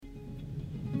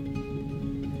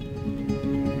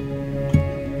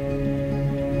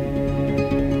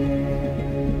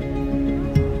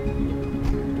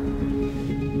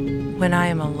when I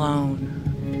am alone,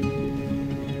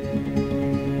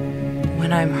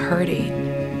 when I'm hurting.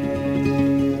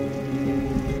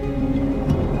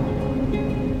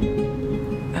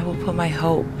 I will put my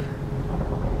hope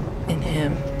in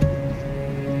Him.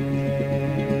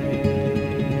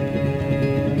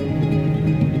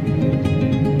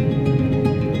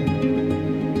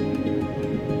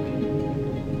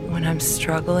 When I'm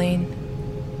struggling,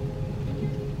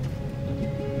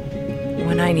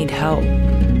 when I need help,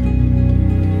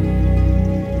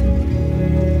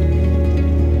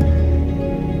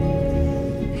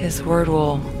 His word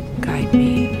will guide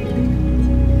me.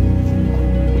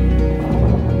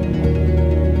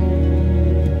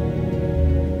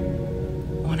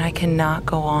 When I cannot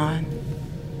go on,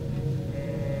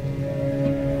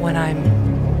 when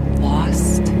I'm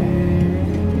lost,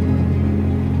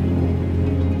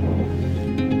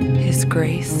 His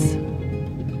grace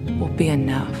will be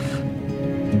enough.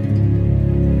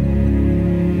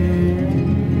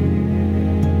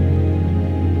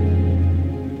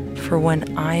 For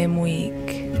when I am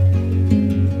weak,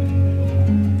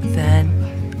 then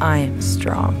I am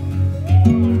strong.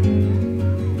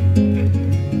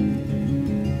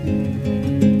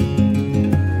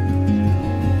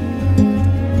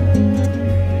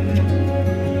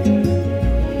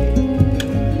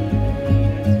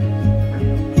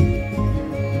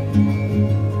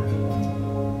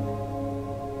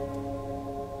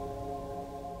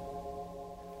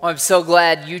 Well, I'm so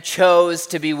glad you chose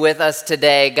to be with us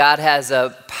today. God has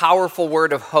a powerful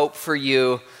word of hope for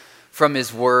you from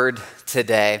His word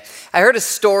today. I heard a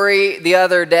story the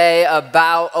other day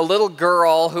about a little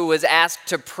girl who was asked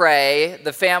to pray.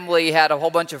 The family had a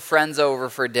whole bunch of friends over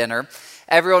for dinner.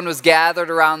 Everyone was gathered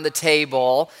around the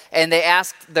table, and they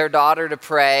asked their daughter to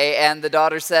pray, and the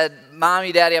daughter said,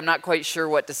 "Mommy, Daddy, I'm not quite sure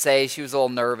what to say." She was a little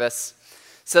nervous.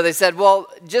 So they said, "Well,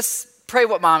 just pray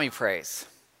what Mommy prays."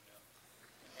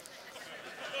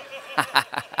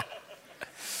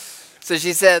 So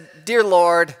she said, "Dear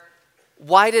Lord,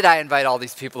 why did I invite all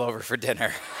these people over for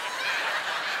dinner?"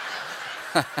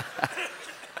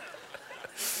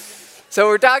 So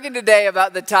we're talking today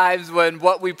about the times when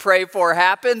what we pray for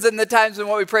happens and the times when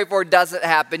what we pray for doesn't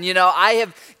happen. You know, I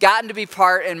have gotten to be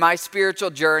part in my spiritual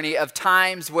journey of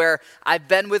times where I've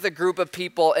been with a group of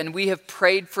people and we have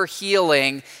prayed for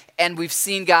healing and we've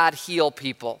seen God heal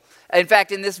people. In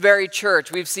fact, in this very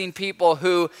church, we've seen people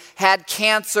who had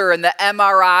cancer and the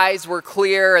MRIs were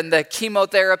clear and the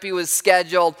chemotherapy was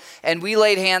scheduled and we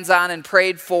laid hands on and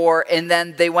prayed for, and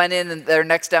then they went in and their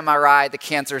next MRI, the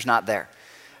cancer's not there.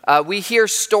 We hear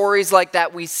stories like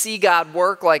that. We see God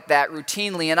work like that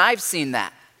routinely, and I've seen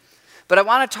that. But I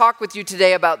want to talk with you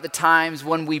today about the times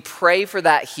when we pray for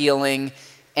that healing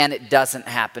and it doesn't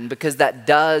happen, because that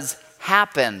does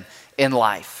happen in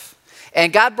life.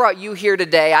 And God brought you here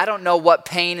today. I don't know what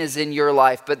pain is in your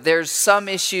life, but there's some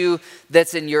issue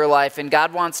that's in your life, and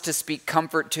God wants to speak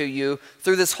comfort to you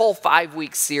through this whole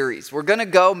 5-week series. We're going to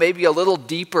go maybe a little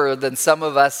deeper than some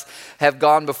of us have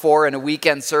gone before in a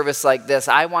weekend service like this.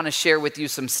 I want to share with you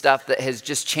some stuff that has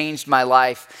just changed my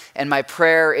life, and my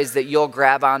prayer is that you'll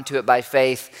grab onto it by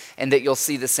faith and that you'll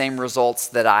see the same results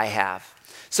that I have.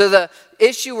 So the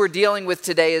issue we're dealing with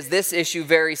today is this issue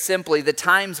very simply, the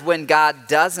times when God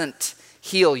doesn't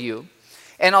heal you.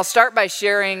 And I'll start by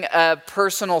sharing a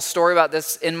personal story about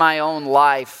this in my own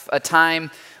life, a time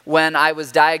when I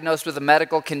was diagnosed with a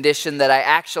medical condition that I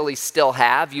actually still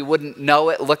have. You wouldn't know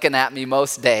it looking at me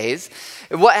most days.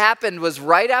 What happened was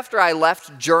right after I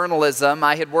left journalism,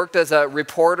 I had worked as a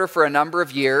reporter for a number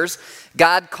of years.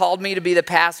 God called me to be the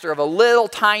pastor of a little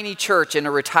tiny church in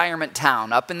a retirement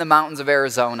town up in the mountains of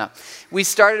Arizona. We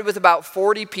started with about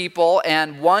 40 people,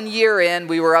 and 1 year in,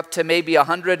 we were up to maybe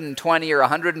 120 or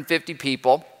 150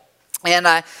 people. And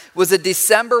it was a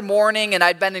December morning, and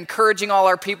I'd been encouraging all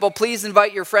our people, please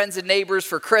invite your friends and neighbors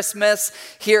for Christmas,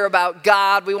 hear about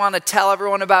God. We want to tell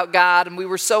everyone about God, and we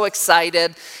were so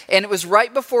excited. And it was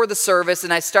right before the service,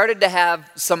 and I started to have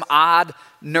some odd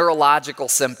neurological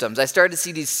symptoms. I started to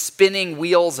see these spinning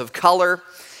wheels of color.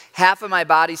 Half of my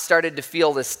body started to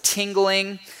feel this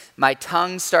tingling. My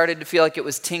tongue started to feel like it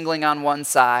was tingling on one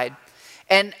side.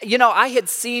 And, you know, I had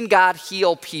seen God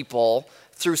heal people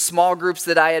through small groups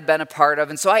that I had been a part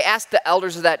of. And so I asked the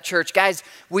elders of that church, guys,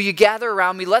 will you gather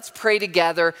around me? Let's pray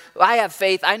together. I have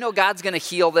faith. I know God's going to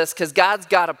heal this because God's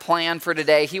got a plan for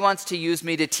today. He wants to use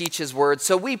me to teach His word.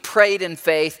 So we prayed in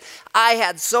faith. I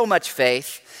had so much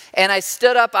faith. And I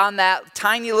stood up on that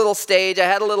tiny little stage. I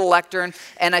had a little lectern,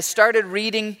 and I started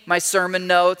reading my sermon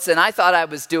notes, and I thought I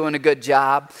was doing a good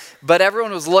job. But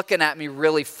everyone was looking at me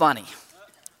really funny.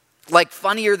 Like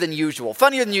funnier than usual.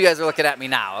 Funnier than you guys are looking at me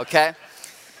now, okay?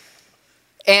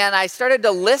 And I started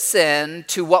to listen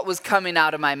to what was coming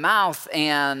out of my mouth.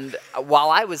 And while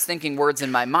I was thinking words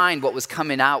in my mind, what was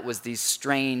coming out was these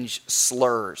strange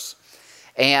slurs.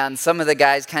 And some of the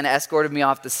guys kind of escorted me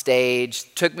off the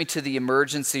stage, took me to the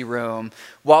emergency room.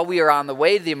 While we were on the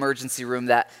way to the emergency room,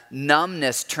 that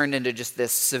numbness turned into just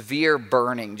this severe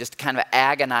burning, just kind of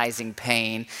agonizing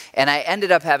pain. And I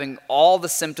ended up having all the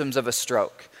symptoms of a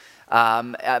stroke.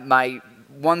 My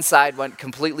one side went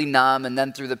completely numb and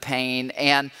then through the pain.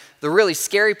 And the really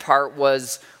scary part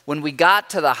was when we got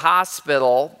to the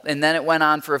hospital, and then it went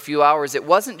on for a few hours, it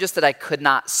wasn't just that I could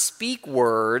not speak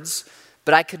words,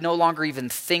 but I could no longer even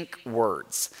think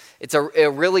words. It's a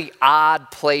really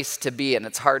odd place to be, and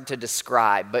it's hard to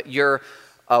describe. But you're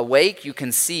awake, you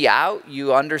can see out,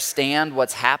 you understand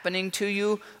what's happening to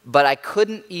you, but I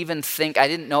couldn't even think, I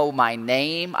didn't know my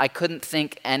name, I couldn't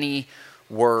think any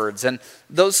words. And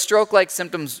those stroke-like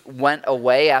symptoms went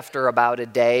away after about a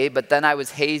day, but then I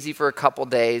was hazy for a couple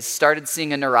days, started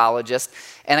seeing a neurologist,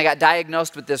 and I got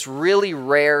diagnosed with this really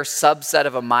rare subset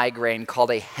of a migraine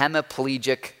called a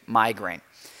hemiplegic migraine.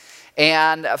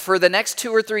 And for the next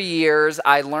 2 or 3 years,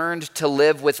 I learned to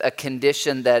live with a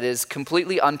condition that is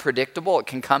completely unpredictable. It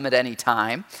can come at any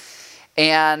time.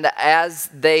 And as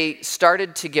they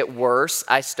started to get worse,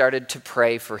 I started to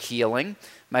pray for healing.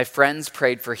 My friends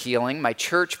prayed for healing. My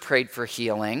church prayed for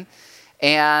healing.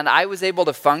 And I was able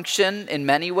to function in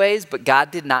many ways, but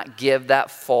God did not give that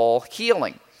full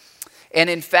healing. And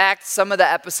in fact, some of the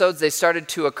episodes, they started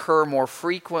to occur more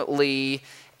frequently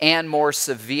and more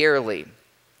severely.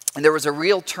 And there was a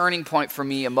real turning point for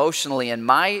me emotionally in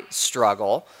my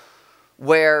struggle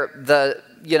where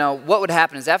what would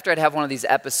happen is after I'd have one of these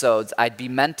episodes, I'd be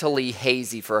mentally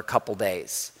hazy for a couple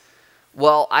days.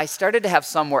 Well, I started to have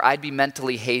some where I'd be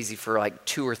mentally hazy for like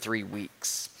 2 or 3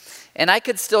 weeks. And I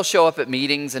could still show up at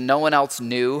meetings and no one else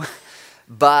knew,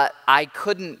 but I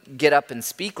couldn't get up and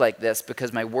speak like this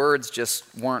because my words just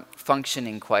weren't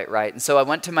functioning quite right. And so I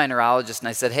went to my neurologist and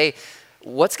I said, hey,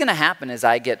 what's going to happen as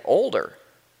I get older?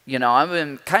 You know,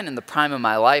 I'm kind of in the prime of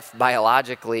my life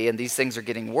biologically, and these things are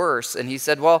getting worse. And he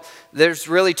said, well, there's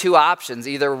really 2 options.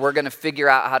 Either we're going to figure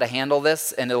out how to handle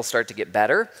this and it'll start to get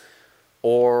better,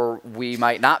 or we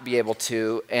might not be able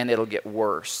to, and it'll get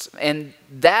worse. And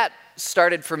that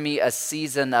started for me a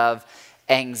season of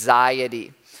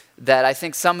anxiety that I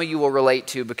think some of you will relate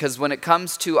to, because when it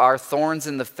comes to our thorns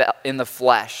in the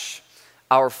flesh,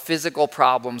 our physical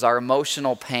problems, our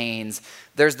emotional pains,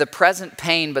 there's the present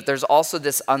pain, but there's also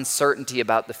this uncertainty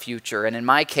about the future. And in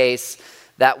my case,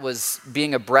 that was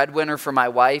being a breadwinner for my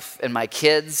wife and my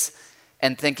kids,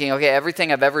 and thinking, okay,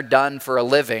 everything I've ever done for a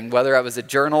living, whether I was a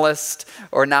journalist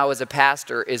or now as a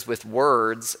pastor, is with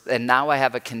words. And now I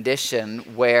have a condition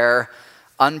where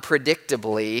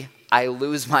unpredictably I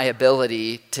lose my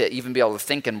ability to even be able to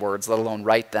think in words, let alone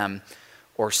write them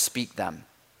or speak them.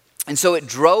 And so it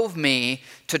drove me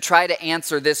to try to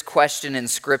answer this question in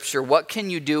Scripture: what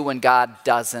can you do when God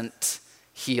doesn't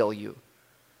heal you?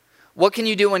 What can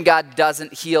you do when God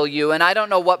doesn't heal you? And I don't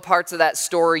know what parts of that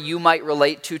story you might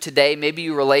relate to today. Maybe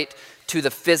you relate to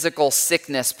the physical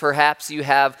sickness. Perhaps you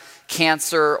have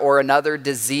cancer or another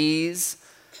disease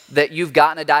that you've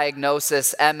gotten a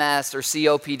diagnosis, MS or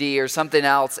COPD or something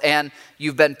else, and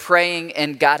you've been praying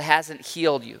and God hasn't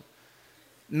healed you.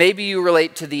 Maybe you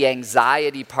relate to the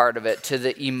anxiety part of it, to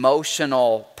the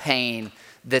emotional pain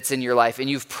that's in your life, and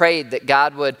you've prayed that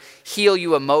God would heal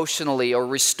you emotionally or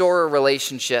restore a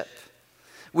relationship.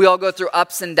 We all go through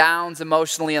ups and downs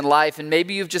emotionally in life, and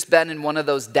maybe you've just been in one of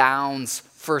those downs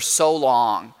for so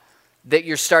long that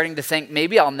you're starting to think,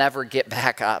 maybe I'll never get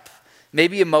back up.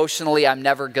 Maybe emotionally I'm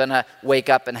never gonna wake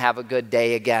up and have a good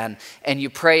day again. And you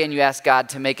pray and you ask God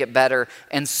to make it better,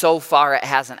 and so far it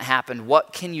hasn't happened.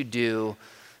 What can you do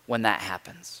when that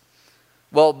happens?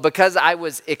 Well, because I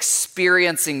was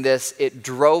experiencing this, it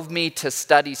drove me to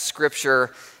study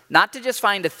Scripture, not to just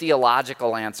find a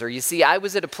theological answer. You see, I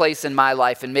was at a place in my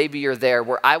life, and maybe you're there,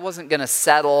 where I wasn't going to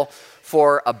settle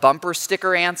for a bumper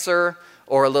sticker answer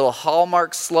or a little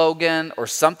Hallmark slogan or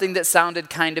something that sounded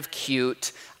kind of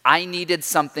cute. I needed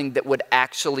something that would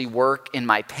actually work in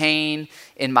my pain,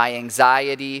 in my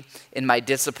anxiety, in my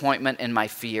disappointment, in my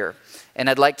fear. And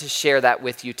I'd like to share that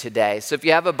with you today. So if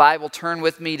you have a Bible, turn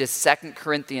with me to 2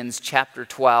 Corinthians chapter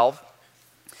 12.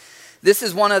 This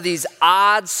is one of these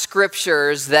odd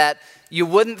scriptures that you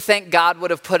wouldn't think God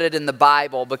would have put it in the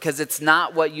Bible, because it's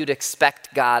not what you'd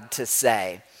expect God to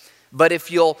say. But if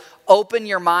you'll open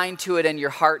your mind to it and your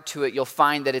heart to it, you'll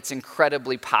find that it's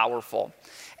incredibly powerful.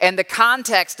 And the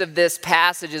context of this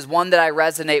passage is one that I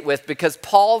resonate with because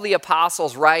Paul the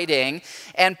Apostle's writing,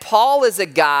 and Paul is a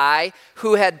guy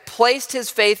who had placed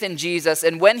his faith in Jesus,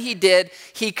 and when he did,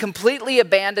 he completely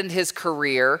abandoned his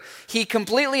career. He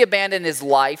completely abandoned his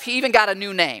life. He even got a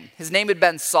new name. His name had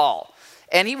been Saul.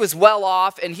 And he was well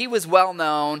off, and he was well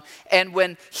known. And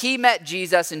when he met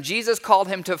Jesus, and Jesus called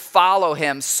him to follow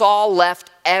him, Saul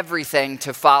left everything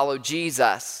to follow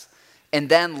Jesus. And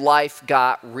then life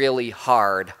got really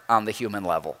hard on the human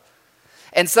level.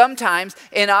 And sometimes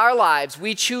in our lives,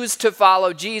 we choose to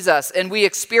follow Jesus and we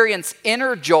experience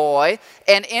inner joy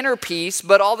and inner peace,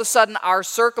 but all of a sudden our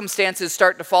circumstances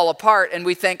start to fall apart and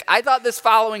we think, I thought this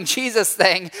following Jesus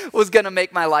thing was going to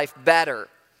make my life better.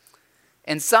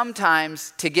 And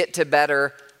sometimes to get to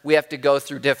better, we have to go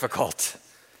through difficult.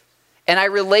 And I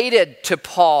related to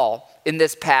Paul in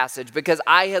this passage because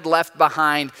I had left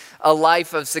behind a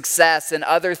life of success and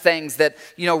other things that,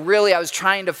 really I was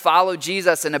trying to follow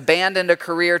Jesus and abandoned a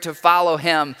career to follow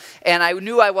him. And I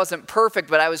knew I wasn't perfect,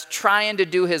 but I was trying to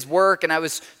do his work and I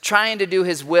was trying to do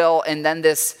his will. And then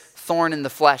this thorn in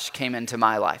the flesh came into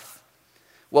my life.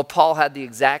 Well, Paul had the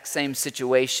exact same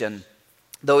situation,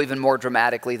 though even more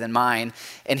dramatically than mine.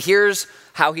 And here's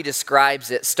how he describes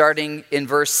it, starting in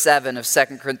verse 7 of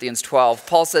 2 Corinthians 12.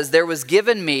 Paul says, there was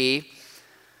given me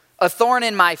a thorn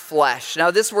in my flesh.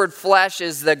 Now, this word flesh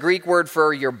is the Greek word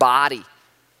for your body.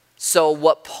 So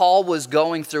what Paul was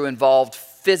going through involved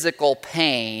physical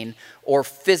pain or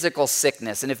physical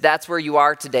sickness. And if that's where you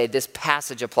are today, this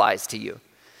passage applies to you.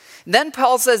 And then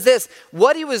Paul says this,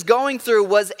 what he was going through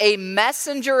was a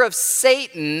messenger of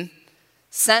Satan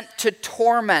sent to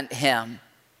torment him.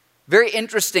 Very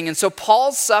interesting. And so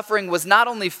Paul's suffering was not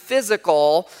only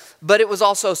physical, but it was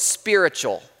also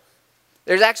spiritual.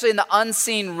 There's actually in the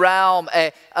unseen realm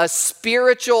a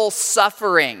spiritual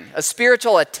suffering, a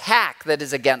spiritual attack that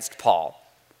is against Paul.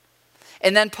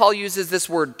 And then Paul uses this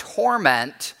word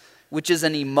torment, which is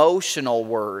an emotional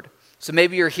word. So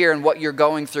maybe you're here and what you're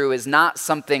going through is not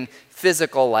something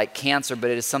physical like cancer,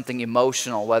 but it is something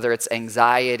emotional, whether it's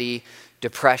anxiety,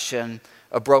 depression,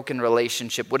 a broken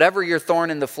relationship. Whatever your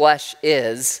thorn in the flesh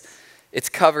is, it's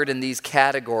covered in these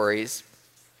categories.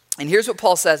 And here's what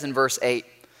Paul says in verse 8.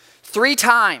 3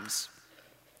 times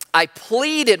I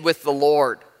pleaded with the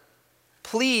Lord,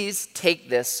 please take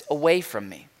this away from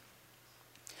me.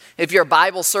 If you're a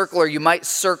Bible circler, you might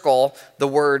circle the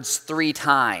words 3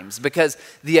 times because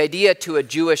the idea to a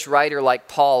Jewish writer like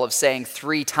Paul of saying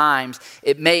 3 times,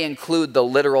 it may include the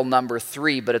literal number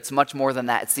 3, but it's much more than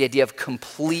that. It's the idea of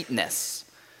completeness.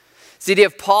 It's the idea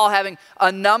of Paul having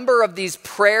a number of these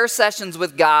prayer sessions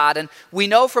with God, and we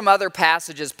know from other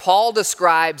passages, Paul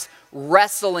describes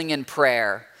wrestling in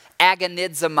prayer,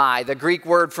 agonizomai, the Greek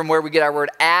word from where we get our word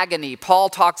agony. Paul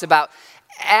talks about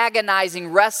agonizing,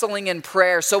 wrestling in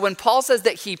prayer. So when Paul says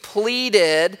that he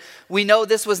pleaded, we know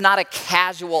this was not a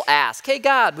casual ask. Hey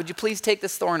God, would you please take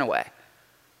this thorn away?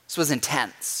 This was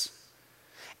intense.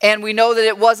 And we know that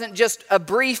it wasn't just a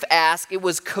brief ask, it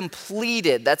was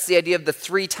completed. That's the idea of the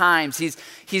 3 times.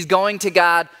 He's going to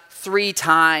God 3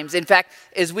 times. In fact,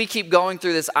 as we keep going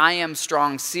through this I Am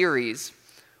Strong series,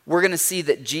 we're going to see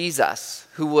that Jesus,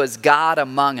 who was God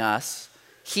among us,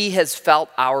 he has felt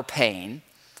our pain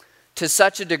to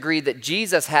such a degree that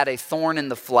Jesus had a thorn in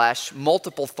the flesh,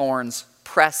 multiple thorns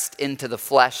pressed into the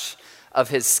flesh of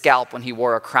his scalp when he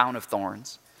wore a crown of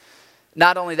thorns.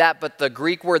 Not only that, but the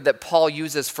Greek word that Paul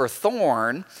uses for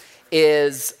thorn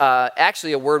is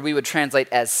actually a word we would translate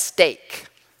as stake.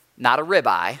 Not a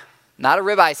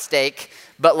ribeye steak,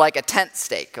 but like a tent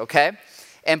stake, okay?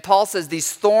 And Paul says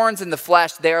these thorns in the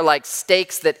flesh, they're like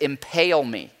stakes that impale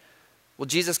me. Well,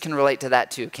 Jesus can relate to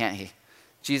that too, can't he?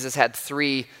 Jesus had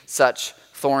 3 such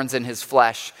thorns in his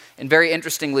flesh. And very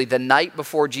interestingly, the night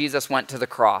before Jesus went to the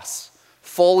cross,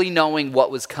 fully knowing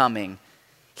what was coming,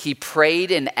 he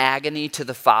prayed in agony to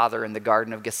the Father in the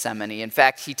Garden of Gethsemane. In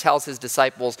fact, he tells his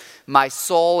disciples, my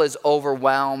soul is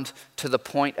overwhelmed to the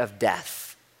point of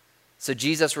death. So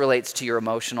Jesus relates to your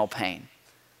emotional pain.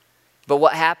 But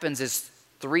what happens is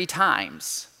 3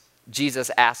 times Jesus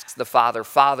asks the Father,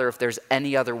 Father, if there's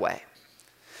any other way.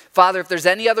 Father, if there's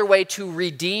any other way to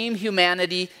redeem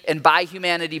humanity and buy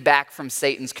humanity back from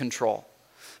Satan's control.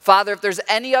 Father, if there's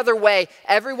any other way,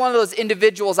 every one of those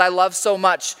individuals I love so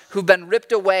much who've been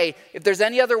ripped away, if there's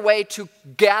any other way to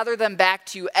gather them back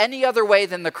to you, any other way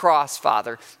than the cross,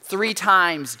 Father. 3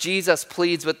 times Jesus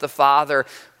pleads with the Father,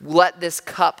 let this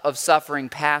cup of suffering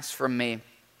pass from me.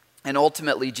 And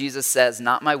ultimately Jesus says,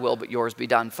 not my will, but yours be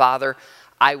done. Father,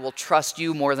 I will trust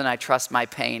you more than I trust my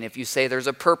pain. If you say there's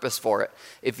a purpose for it,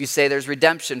 if you say there's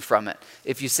redemption from it,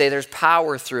 if you say there's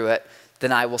power through it,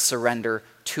 then I will surrender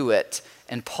to it.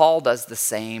 And Paul does the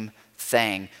same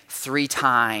thing. 3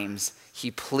 times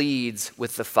he pleads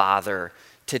with the Father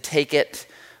to take it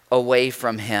away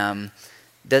from him.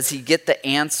 Does he get the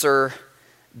answer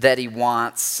that he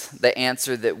wants, the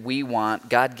answer that we want?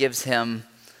 God gives him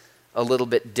a little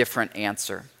bit different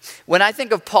answer. When I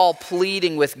think of Paul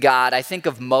pleading with God, I think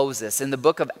of Moses. In the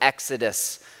book of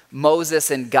Exodus,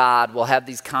 Moses and God will have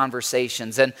these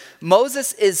conversations. And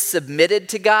Moses is submitted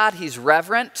to God. He's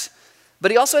reverent.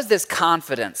 But he also has this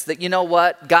confidence that, you know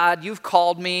what, God, you've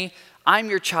called me. I'm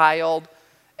your child.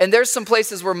 And there's some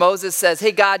places where Moses says,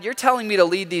 hey, God, you're telling me to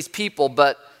lead these people,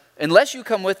 but unless you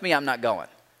come with me, I'm not going.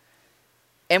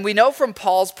 And we know from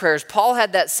Paul's prayers, Paul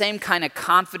had that same kind of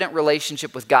confident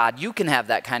relationship with God. You can have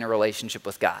that kind of relationship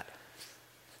with God.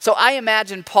 So I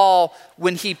imagine Paul,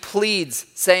 when he pleads,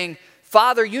 saying,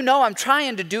 Father, you know I'm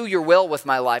trying to do your will with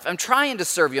my life. I'm trying to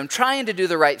serve you. I'm trying to do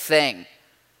the right thing.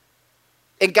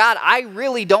 And God, I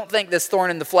really don't think this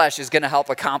thorn in the flesh is going to help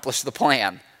accomplish the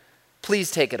plan. Please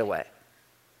take it away.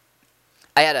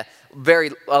 I had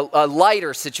a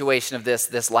lighter situation of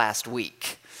this last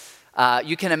week.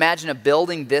 You can imagine a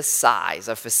building this size,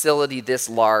 a facility this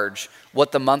large,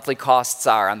 what the monthly costs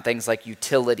are on things like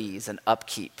utilities and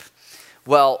upkeep.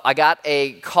 Well, I got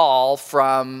a call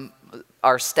from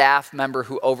our staff member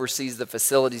who oversees the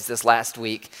facilities this last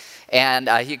week, and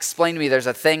he explained to me there's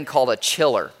a thing called a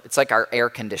chiller. It's like our air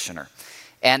conditioner.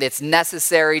 And it's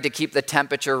necessary to keep the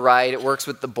temperature right. It works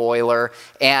with the boiler.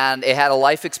 And it had a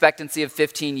life expectancy of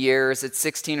 15 years. It's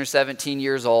 16 or 17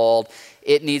 years old.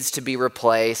 It needs to be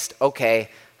replaced. Okay,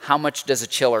 how much does a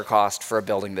chiller cost for a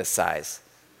building this size?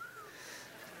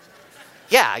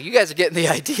 Yeah, you guys are getting the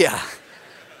idea.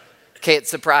 Okay, it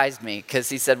surprised me because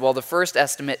he said, well, the first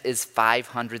estimate is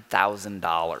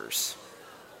 $500,000.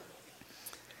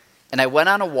 And I went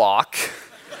on a walk.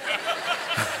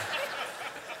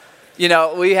 You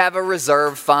know, we have a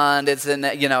reserve fund. It's in,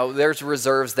 there's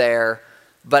reserves there.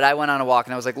 But I went on a walk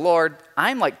and I was like, Lord,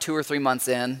 I'm like 2 or 3 months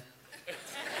in.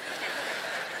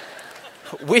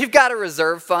 We've got a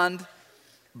reserve fund,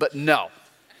 but no,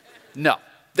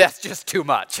 that's just too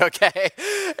much, okay?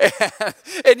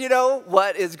 And you know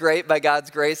what is great by God's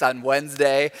grace? On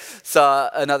Wednesday, saw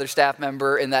another staff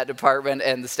member in that department,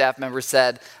 and the staff member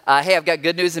said, hey, I've got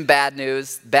good news and bad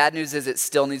news. Bad news is it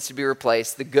still needs to be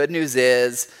replaced. The good news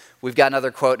is we've got another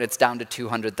quote, and it's down to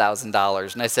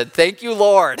 $200,000. And I said, thank you,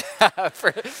 Lord,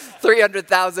 for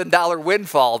 $300,000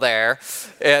 windfall there.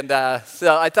 And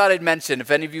so I thought I'd mention,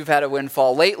 if any of you have had a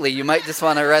windfall lately, you might just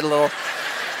want to write a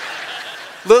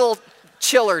little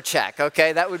chiller check,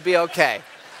 okay? That would be okay.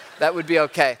 That would be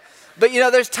okay. But,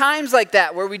 there's times like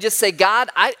that where we just say, God,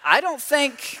 I don't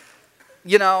think,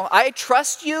 I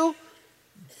trust you,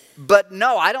 but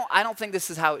no, I don't think this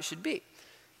is how it should be.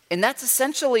 And that's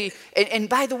essentially, and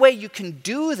by the way, you can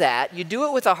do that. You do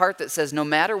it with a heart that says, no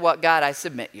matter what, God, I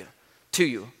submit to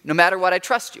you. No matter what, I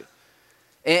trust you.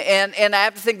 And I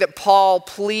have to think that Paul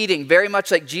pleading, very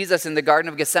much like Jesus in the Garden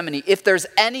of Gethsemane, if there's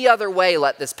any other way,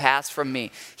 let this pass from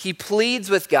me. He pleads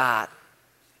with God.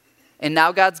 And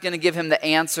now God's going to give him the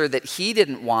answer that he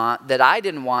didn't want, that I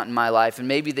didn't want in my life, and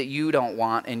maybe that you don't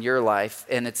want in your life.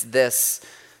 And it's this.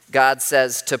 God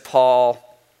says to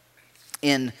Paul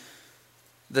in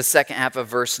the second half of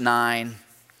verse 9,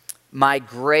 my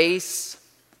grace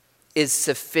is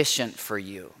sufficient for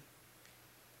you.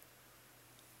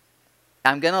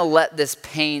 I'm going to let this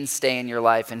pain stay in your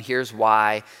life, and here's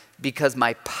why. Because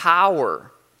my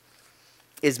power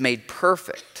is made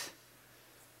perfect,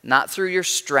 not through your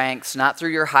strengths, not through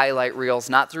your highlight reels,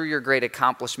 not through your great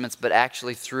accomplishments, but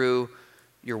actually through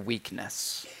your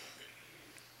weakness.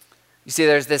 You see,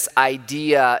 there's this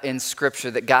idea in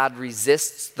Scripture that God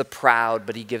resists the proud,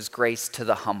 but he gives grace to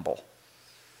the humble.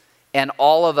 And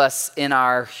all of us in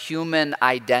our human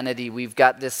identity, we've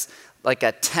got this like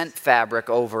a tent fabric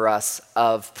over us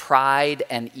of pride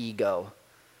and ego.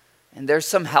 And there's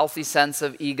some healthy sense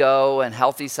of ego and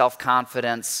healthy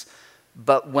self-confidence,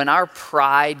 but when our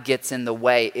pride gets in the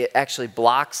way, it actually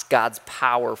blocks God's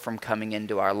power from coming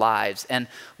into our lives. And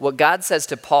what God says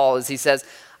to Paul is he says,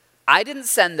 I didn't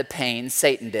send the pain,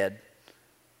 Satan did,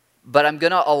 but I'm going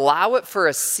to allow it for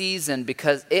a season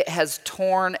because it has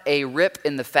torn a rip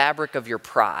in the fabric of your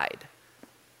pride.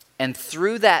 And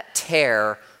through that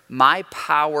tear, my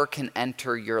power can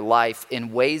enter your life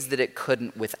in ways that it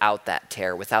couldn't without that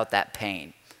tear, without that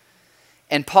pain.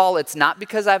 And Paul, it's not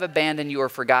because I've abandoned you or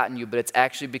forgotten you, but it's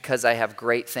actually because I have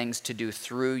great things to do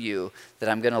through you that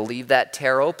I'm going to leave that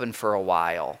tear open for a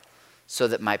while so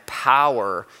that my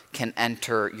power can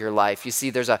enter your life. You see,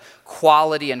 there's a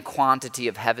quality and quantity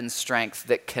of heaven's strength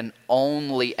that can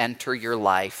only enter your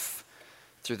life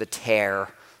through the tear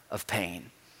of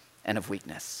pain and of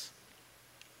weakness.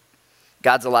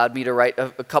 God's allowed me to write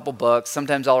a couple books.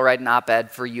 Sometimes I'll write an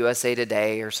op-ed for USA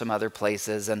Today or some other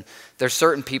places, and there's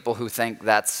certain people who think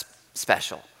that's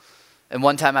special. And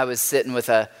one time I was sitting with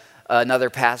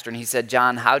another pastor, and he said,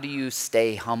 "John, how do you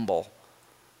stay humble?"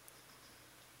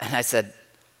 And I said,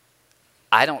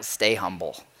 "I don't stay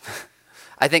humble."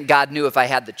 I think God knew if I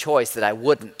had the choice that I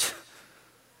wouldn't.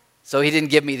 So he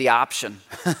didn't give me the option.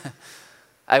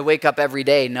 I wake up every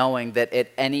day knowing that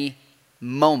at any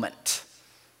moment,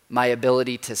 my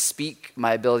ability to speak,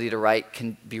 my ability to write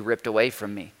can be ripped away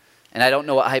from me. And I don't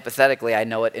know it hypothetically, I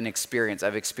know it in experience.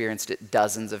 I've experienced it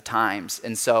dozens of times.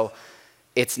 And so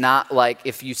it's not like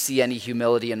if you see any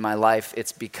humility in my life,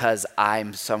 it's because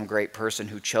I'm some great person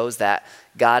who chose that.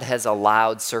 God has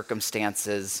allowed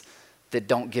circumstances that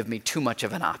don't give me too much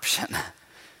of an option.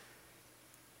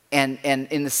 And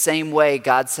in the same way,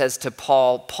 God says to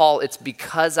Paul, it's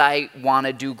because I want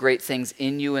to do great things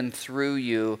in you and through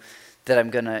you that I'm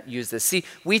going to use this. See,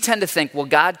 we tend to think, well,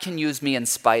 God can use me in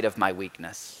spite of my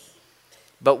weakness.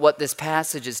 But what this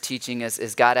passage is teaching us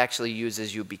is God actually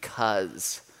uses you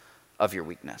because of your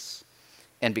weakness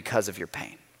and because of your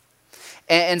pain.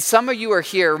 And some of you are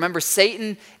here. Remember,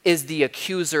 Satan is the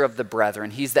accuser of the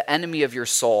brethren. He's the enemy of your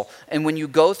soul. And when you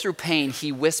go through pain,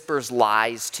 he whispers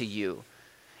lies to you.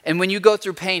 And when you go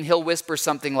through pain, he'll whisper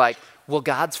something like, well,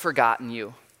 God's forgotten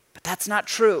you. But that's not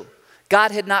true.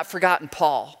 God had not forgotten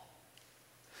Paul.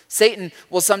 Satan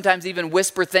will sometimes even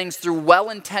whisper things through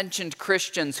well-intentioned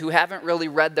Christians who haven't really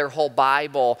read their whole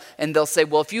Bible, and they'll say,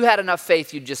 well, if you had enough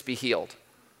faith, you'd just be healed.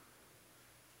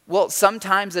 Well,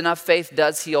 sometimes enough faith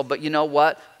does heal, but you know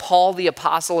what? Paul the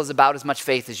apostle is about as much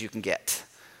faith as you can get.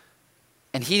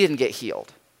 And he didn't get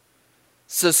healed.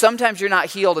 So sometimes you're not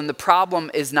healed, and the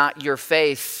problem is not your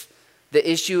faith. The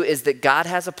issue is that God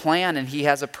has a plan and he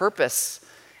has a purpose.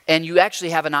 And you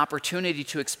actually have an opportunity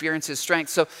to experience his strength.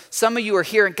 So some of you are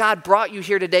here, and God brought you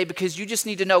here today because you just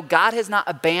need to know God has not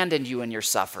abandoned you in your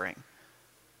suffering.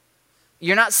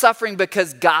 You're not suffering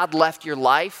because God left your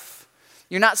life.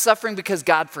 You're not suffering because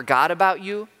God forgot about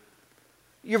you.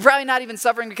 You're probably not even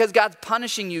suffering because God's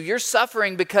punishing you. You're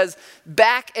suffering because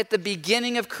back at the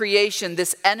beginning of creation,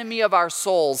 this enemy of our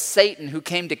souls, Satan, who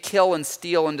came to kill and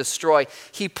steal and destroy,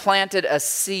 he planted a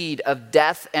seed of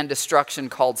death and destruction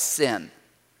called sin.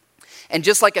 And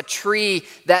just like a tree,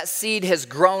 that seed has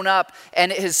grown up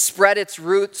and it has spread its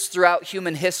roots throughout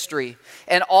human history.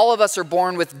 And all of us are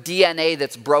born with DNA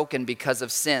that's broken because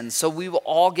of sin. So we will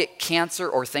all get cancer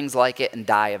or things like it and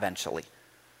die eventually.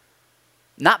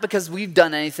 Not because we've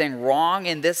done anything wrong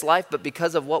in this life, but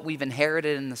because of what we've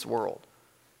inherited in this world.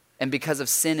 And because of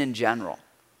sin in general.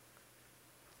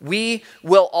 We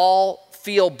will all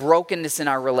feel brokenness in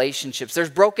our relationships. There's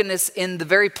brokenness in the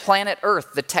very planet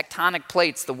Earth. The tectonic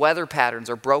plates, the weather patterns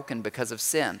are broken because of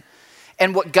sin.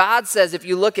 And what God says, if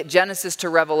you look at Genesis to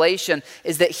Revelation,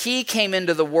 is that he came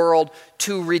into the world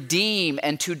to redeem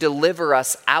and to deliver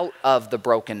us out of the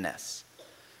brokenness.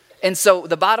 And so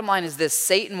the bottom line is this: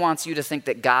 Satan wants you to think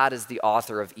that God is the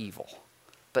author of evil.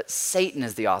 But Satan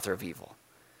is the author of evil.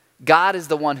 God is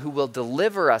the one who will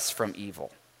deliver us from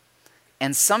evil.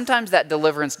 And sometimes that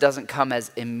deliverance doesn't come as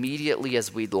immediately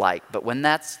as we'd like. But when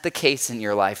that's the case in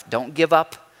your life, don't give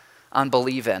up on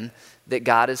believing that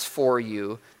God is for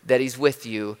you, that he's with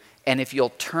you. And if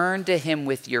you'll turn to him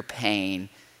with your pain,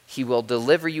 he will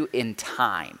deliver you in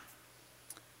time.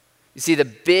 You see, the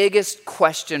biggest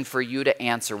question for you to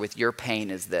answer with your pain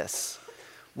is this: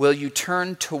 will you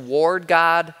turn toward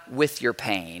God with your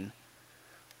pain,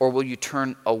 or will you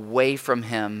turn away from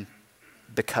him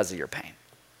because of your pain?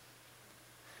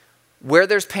 Where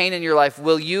there's pain in your life,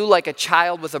 will you, like a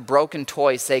child with a broken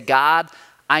toy, say, God,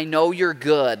 I know you're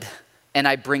good, and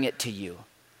I bring it to you.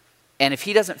 And if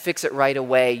he doesn't fix it right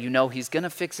away, you know he's going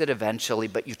to fix it eventually,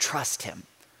 but you trust him.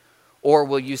 Or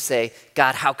will you say,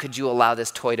 God, how could you allow this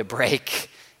toy to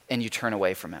break, and you turn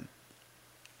away from him?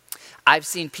 I've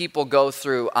seen people go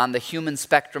through, on the human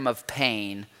spectrum of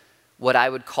pain, what I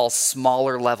would call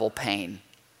smaller level pain.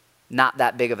 Not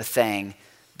that big of a thing,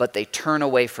 but they turn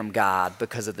away from God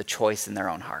because of the choice in their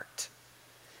own heart.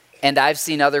 And I've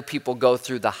seen other people go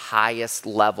through the highest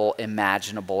level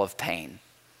imaginable of pain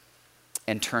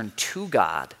and turn to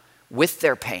God with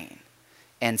their pain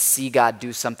and see God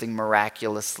do something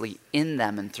miraculously in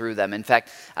them and through them. In fact,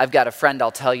 I've got a friend I'll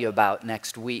tell you about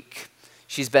next week.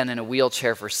 She's been in a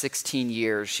wheelchair for 16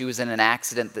 years. She was in an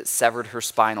accident that severed her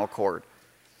spinal cord.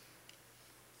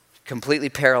 Completely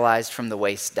paralyzed from the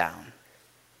waist down.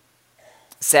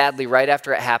 Sadly, right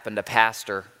after it happened,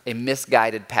 a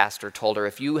misguided pastor told her,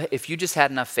 if you just had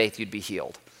enough faith, you'd be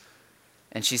healed.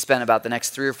 And she spent about the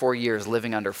next 3 or 4 years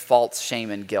living under false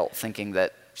shame and guilt, thinking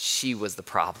that she was the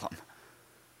problem.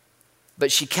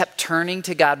 But she kept turning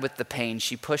to God with the pain.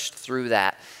 She pushed through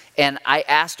that. And I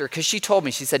asked her, because she told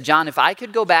me, she said, John, if I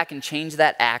could go back and change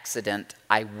that accident,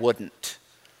 I wouldn't.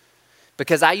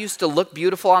 Because I used to look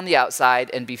beautiful on the outside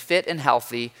and be fit and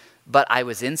healthy, but I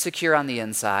was insecure on the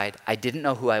inside. I didn't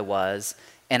know who I was,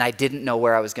 and I didn't know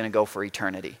where I was going to go for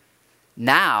eternity.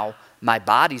 Now, my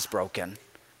body's broken,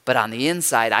 but on the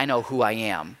inside, I know who I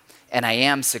am, and I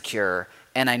am secure,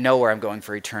 and I know where I'm going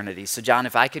for eternity. So, John,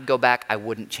 if I could go back, I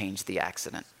wouldn't change the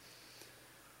accident.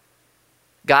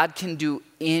 God can do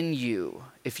in you,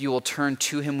 if you will turn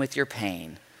to him with your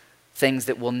pain, things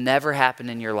that will never happen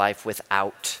in your life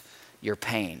without your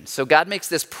pain. So God makes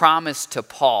this promise to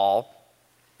Paul,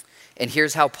 and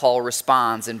here's how Paul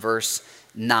responds in verse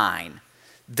 9.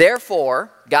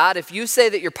 Therefore, God, if you say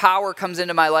that your power comes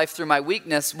into my life through my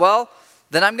weakness, well,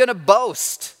 then I'm going to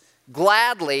boast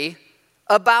gladly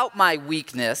about my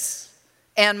weakness,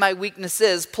 and my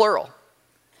weaknesses, plural.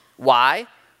 Why?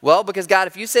 Well, because God,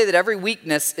 if you say that every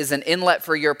weakness is an inlet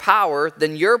for your power,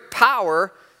 then your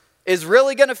power is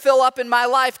really going to fill up in my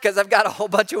life because I've got a whole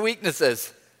bunch of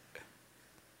weaknesses.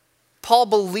 Paul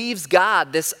believes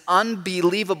God, this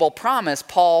unbelievable promise.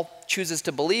 Paul chooses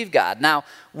to believe God. Now,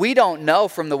 we don't know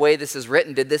from the way this is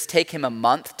written, did this take him a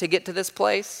month to get to this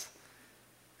place?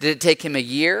 Did it take him a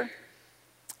year?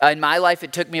 In my life,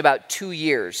 it took me about 2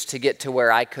 years to get to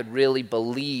where I could really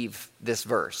believe this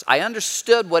verse. I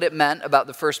understood what it meant about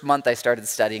the first month I started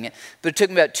studying it, but it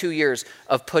took me about 2 years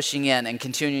of pushing in and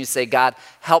continuing to say, God,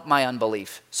 help my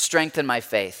unbelief, strengthen my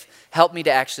faith, help me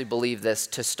to actually believe this,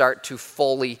 to start to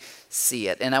fully see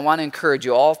it. And I want to encourage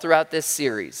you all throughout this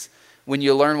series, when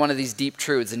you learn one of these deep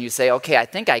truths and you say, okay, I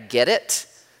think I get it,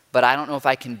 but I don't know if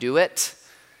I can do it,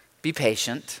 be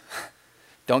patient.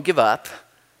 Don't give up.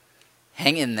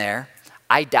 Hang in there.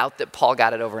 I doubt that Paul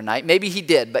got it overnight. Maybe he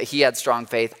did, but he had strong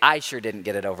faith. I sure didn't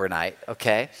get it overnight,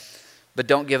 okay? But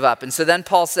don't give up. And so then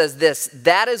Paul says this,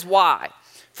 that is why,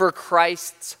 for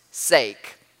Christ's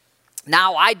sake,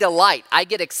 now I delight, I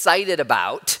get excited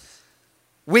about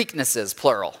weaknesses,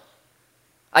 plural.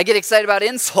 I get excited about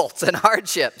insults and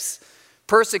hardships,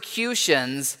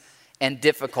 persecutions and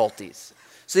difficulties.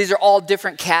 So these are all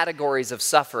different categories of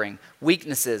suffering.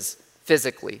 Weaknesses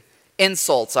physically.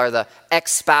 Insults are the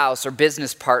ex-spouse or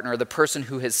business partner, the person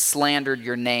who has slandered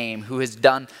your name, who has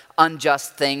done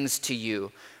unjust things to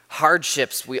you.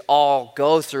 Hardships we all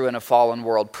go through in a fallen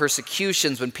world.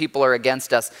 Persecutions when people are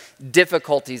against us.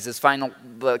 Difficulties is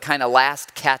the kind of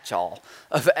last catch-all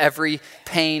of every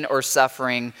pain or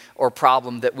suffering or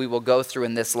problem that we will go through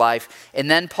in this life. And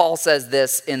then Paul says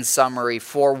this in summary,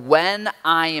 for when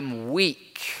I am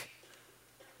weak,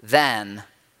 then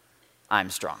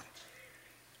I'm strong.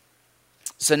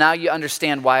 So now you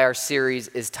understand why our series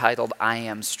is titled, I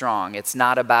Am Strong. It's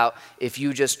not about if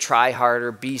you just try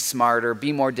harder, be smarter,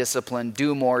 be more disciplined,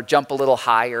 do more, jump a little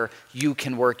higher, you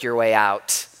can work your way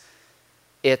out.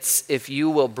 It's if you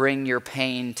will bring your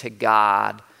pain to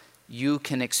God, you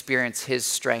can experience his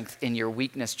strength in your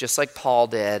weakness, just like Paul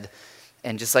did,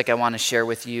 and just like I want to share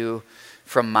with you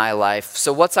from my life.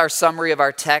 So what's our summary of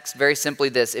our text? Very simply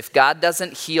this, if God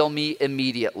doesn't heal me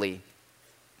immediately,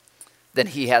 then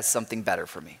he has something better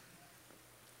for me.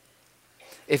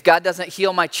 If God doesn't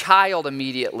heal my child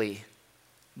immediately,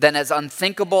 then as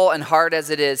unthinkable and hard as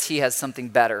it is, he has something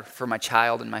better for my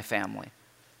child and my family.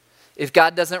 If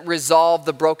God doesn't resolve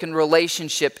the broken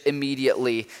relationship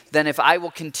immediately, then if I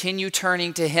will continue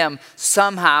turning to him,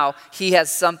 somehow he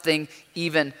has something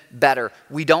even better.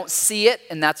 We don't see it,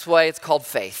 and that's why it's called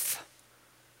faith.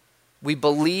 We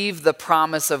believe the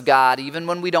promise of God even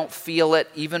when we don't feel it,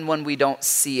 even when we don't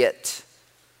see it.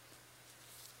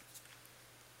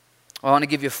 I want to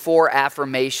give you 4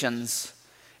 affirmations.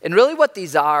 And really what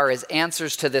these are is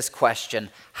answers to this question.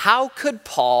 How could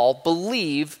Paul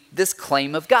believe this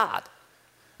claim of God?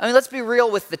 I mean, let's be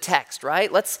real with the text,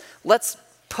 right? Let's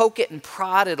poke it and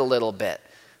prod it a little bit.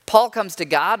 Paul comes to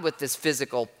God with this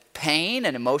physical pain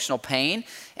and emotional pain,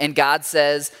 and God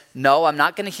says, no, I'm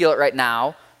not going to heal it right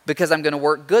now, because I'm going to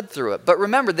work good through it. But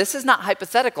remember, this is not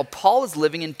hypothetical. Paul is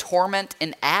living in torment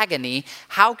and agony.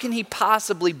 How can he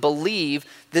possibly believe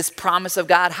this promise of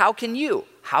God? How can you?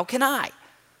 How can I?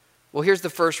 Well, here's the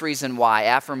first reason why.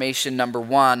 Affirmation number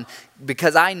 1,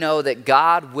 because I know that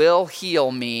God will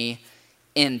heal me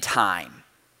in time.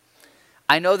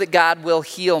 I know that God will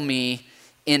heal me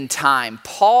in time.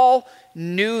 Paul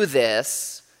knew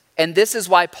this. And this is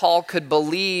why Paul could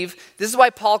believe, this is why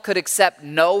Paul could accept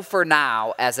no for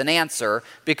now as an answer,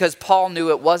 because Paul knew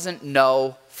it wasn't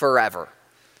no forever.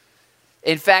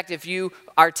 In fact, if you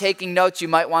are taking notes, you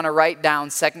might want to write down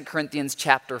 2 Corinthians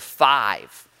chapter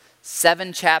 5,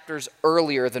 7 chapters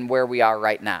earlier than where we are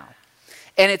right now.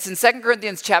 And it's in 2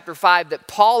 Corinthians chapter 5 that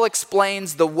Paul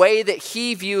explains the way that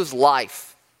he views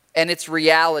life and its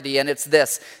reality, and it's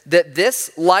this, that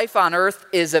this life on earth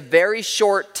is a very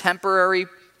short temporary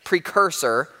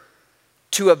precursor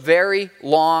to a very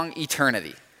long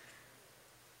eternity.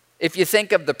 If you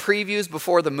think of the previews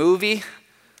before the movie,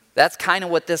 that's kind of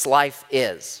what this life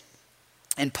is.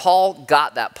 And Paul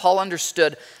got that. Paul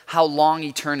understood how long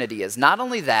eternity is. Not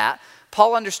only that,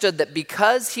 Paul understood that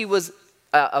because he was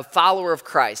a follower of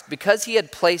Christ, because he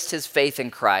had placed his faith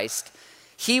in Christ,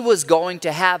 he was going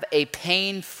to have a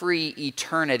pain-free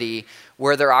eternity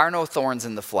where there are no thorns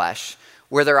in the flesh,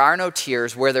 where there are no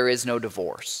tears, where there is no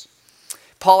divorce.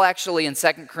 Paul actually in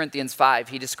 2 Corinthians 5,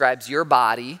 he describes your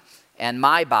body and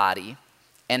my body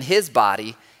and his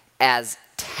body as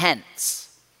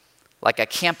tents, like a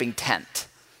camping tent.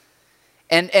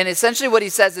 And essentially what he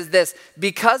says is this: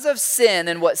 because of sin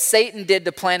and what Satan did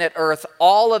to planet Earth,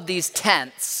 all of these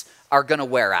tents are going to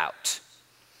wear out.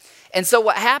 And so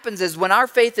what happens is when our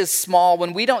faith is small,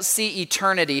 when we don't see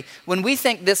eternity, when we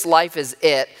think this life is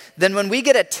it, then when we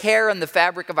get a tear in the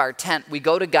fabric of our tent, we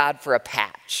go to God for a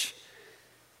patch.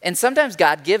 And sometimes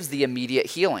God gives the immediate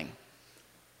healing.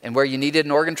 And where you needed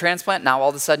an organ transplant, now all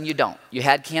of a sudden you don't. You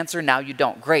had cancer, now you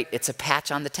don't. Great, it's a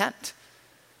patch on the tent.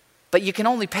 But you can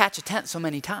only patch a tent so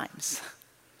many times.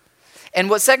 And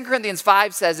what 2 Corinthians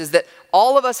 5 says is that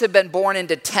all of us have been born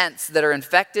into tents that are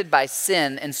infected by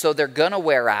sin, and so they're going to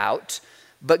wear out.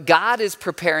 But God is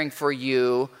preparing for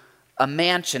you a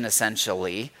mansion,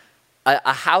 essentially,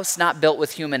 a house not built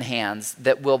with human hands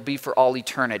that will be for all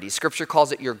eternity. Scripture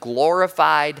calls it your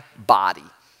glorified body.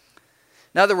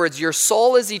 In other words, your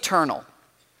soul is eternal.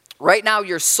 Right now,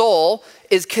 your soul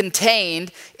is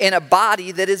contained in a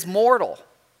body that is mortal.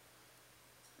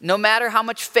 No matter how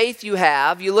much faith you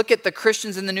have, you look at the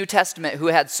Christians in the New Testament who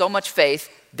had so much faith,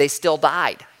 they still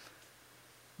died.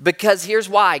 Because here's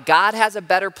why. God has a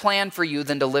better plan for you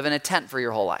than to live in a tent for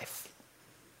your whole life.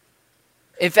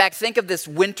 In fact, think of this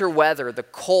winter weather, the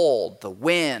cold, the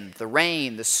wind, the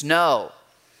rain, the snow,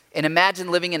 and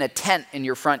imagine living in a tent in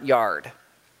your front yard.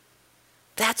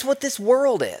 That's what this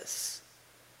world is.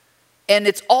 And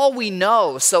it's all we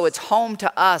know, so it's home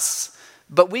to us.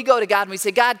 But we go to God and we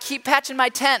say, God, keep patching my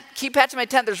tent. Keep patching my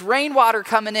tent. There's rainwater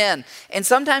coming in. And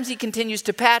sometimes he continues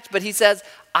to patch, but he says,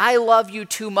 I love you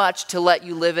too much to let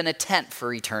you live in a tent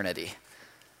for eternity.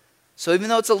 So even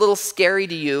though it's a little scary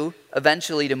to you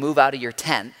eventually to move out of your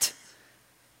tent,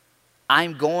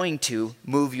 I'm going to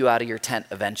move you out of your tent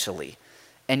eventually.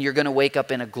 And you're going to wake up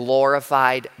in a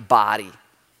glorified body.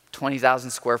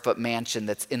 20,000 square foot mansion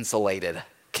that's insulated,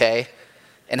 okay?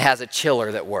 And has a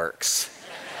chiller that works.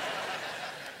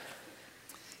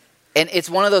 And it's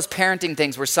one of those parenting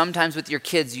things where sometimes with your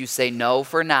kids you say no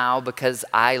for now because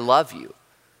I love you.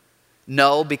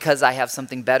 No, because I have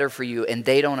something better for you, and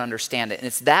they don't understand it. And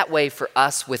it's that way for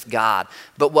us with God.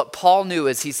 But what Paul knew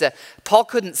is he said, Paul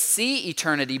couldn't see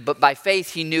eternity, but by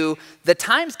faith he knew the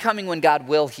time's coming when God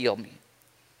will heal me.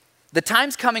 The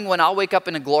time's coming when I'll wake up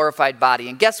in a glorified body.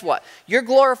 And guess what? Your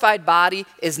glorified body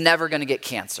is never going to get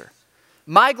cancer.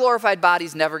 My glorified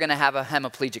body's never going to have a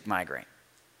hemiplegic migraine.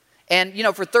 And,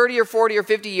 for 30 or 40 or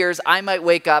 50 years, I might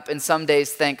wake up and some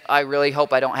days think, I really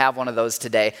hope I don't have one of those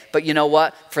today. But you know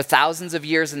what? For thousands of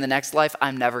years in the next life,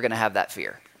 I'm never going to have that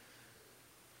fear.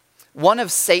 One of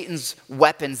Satan's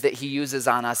weapons that he uses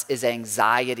on us is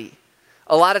anxiety.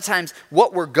 A lot of times,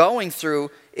 what we're going through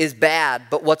is bad,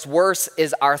 but what's worse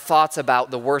is our thoughts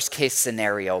about the worst case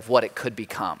scenario of what it could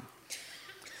become.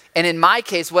 And in my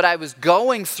case, what I was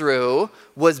going through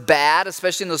was bad,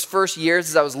 especially in those first years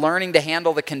as I was learning to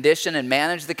handle the condition and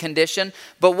manage the condition.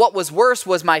 But what was worse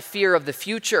was my fear of the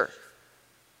future.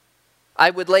 I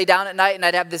would lay down at night and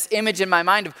I'd have this image in my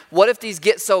mind of what if these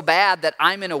get so bad that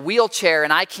I'm in a wheelchair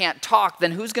and I can't talk,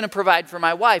 then who's going to provide for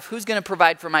my wife? Who's going to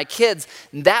provide for my kids?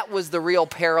 And that was the real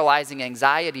paralyzing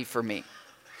anxiety for me.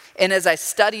 And as I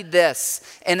studied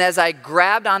this, and as I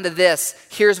grabbed onto this,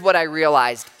 here's what I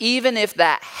realized. Even if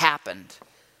that happened,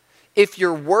 if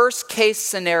your worst case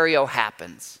scenario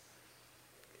happens,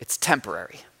 it's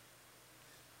temporary.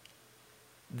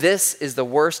 This is the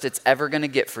worst it's ever going to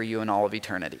get for you in all of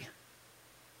eternity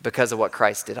because of what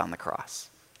Christ did on the cross.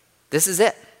 This is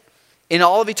it. In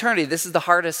all of eternity, this is the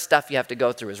hardest stuff you have to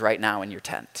go through is right now in your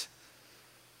tent.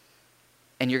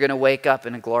 And you're going to wake up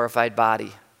in a glorified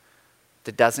body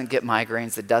that doesn't get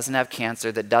migraines, that doesn't have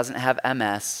cancer, that doesn't have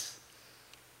MS,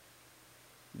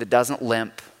 that doesn't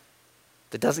limp,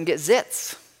 that doesn't get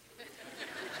zits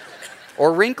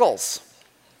or wrinkles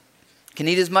You can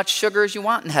eat as much sugar as you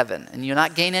want in heaven and you'll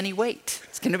not gain any weight.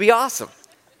 It's going to be awesome.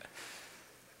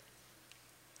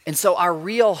 And so our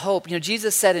real hope,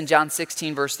 Jesus said in John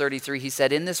 16, verse 33, he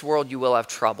said, in this world you will have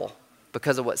trouble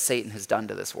because of what Satan has done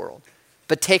to this world.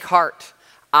 But take heart,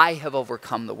 I have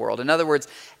overcome the world. In other words,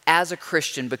 as a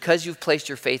Christian, because you've placed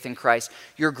your faith in Christ,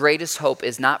 your greatest hope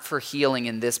is not for healing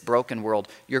in this broken world.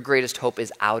 Your greatest hope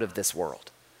is out of this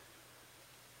world.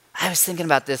 I was thinking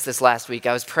about this last week.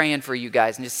 I was praying for you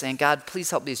guys and just saying, God, please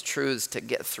help these truths to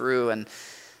get through. And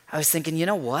I was thinking, you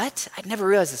know what? I'd never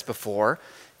realized this before.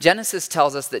 Genesis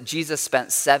tells us that Jesus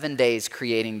spent 7 days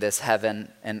creating this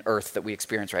heaven and earth that we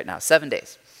experience right now. 7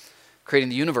 days, creating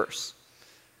the universe.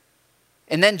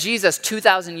 And then Jesus,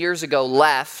 2,000 years ago,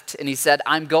 left and he said,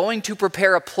 I'm going to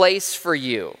prepare a place for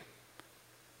you.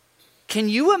 Can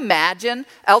you imagine?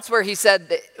 Elsewhere he said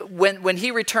that when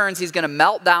he returns, he's going to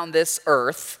melt down this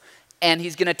earth and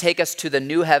he's going to take us to the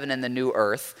new heaven and the new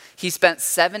earth. He spent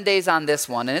 7 days on this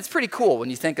one, and it's pretty cool when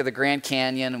you think of the Grand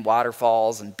Canyon and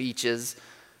waterfalls and beaches.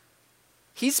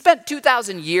 He spent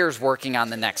 2,000 years working on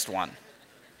the next one.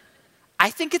 I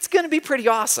think it's going to be pretty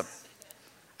awesome.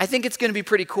 I think it's going to be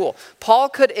pretty cool. Paul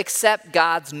could accept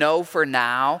God's no for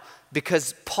now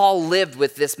because Paul lived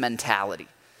with this mentality.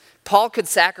 Paul could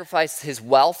sacrifice his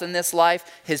wealth in this life,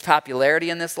 his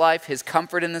popularity in this life, his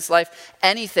comfort in this life,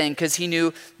 anything, because he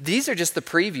knew these are just the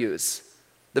previews.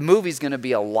 The movie's going to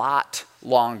be a lot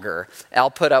longer.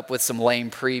 I'll put up with some lame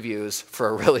previews for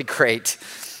a really great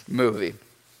movie.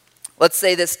 Let's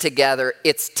say this together.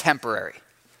 It's temporary.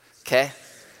 Okay?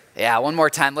 Yeah, one more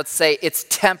time. Let's say it's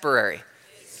temporary.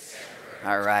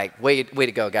 All right. Way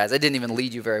to go, guys. I didn't even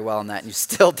lead you very well on that, and you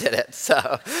still did it.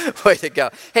 So, way to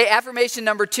go. Hey, affirmation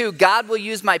number 2, God will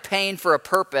use my pain for a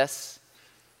purpose.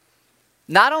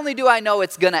 Not only do I know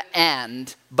it's going to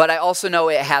end, but I also know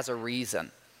it has a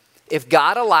reason. If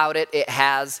God allowed it, it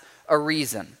has a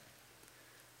reason.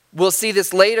 We'll see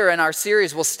this later in our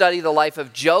series. We'll study the life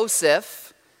of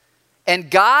Joseph.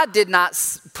 And God did not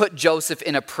put Joseph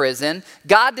in a prison.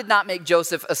 God did not make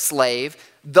Joseph a slave.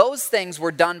 Those things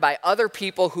were done by other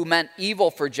people who meant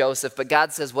evil for Joseph. But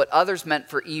God says, what others meant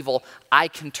for evil, I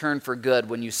can turn for good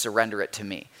when you surrender it to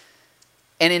me.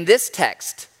 And in this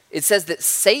text, it says that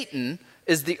Satan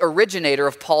is the originator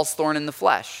of Paul's thorn in the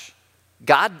flesh.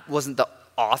 God wasn't the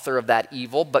author of that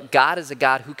evil, but God is a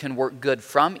God who can work good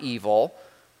from evil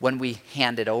when we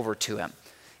hand it over to him.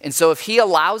 And so if he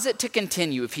allows it to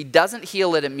continue, if he doesn't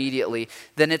heal it immediately,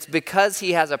 then it's because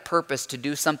he has a purpose to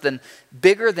do something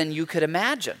bigger than you could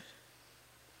imagine.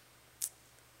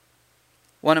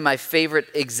 One of my favorite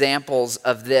examples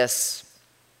of this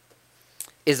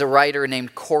is a writer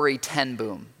named Corrie ten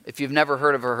Boom. If you've never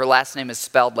heard of her, her last name is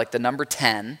spelled like the number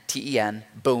 10, T-E-N,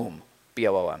 Boom,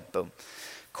 B-O-O-M, Boom.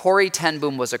 Corrie ten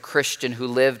Boom was a Christian who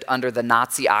lived under the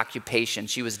Nazi occupation.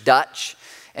 She was Dutch.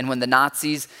 And when the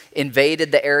Nazis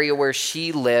invaded the area where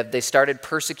she lived, they started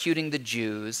persecuting the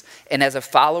Jews. And as a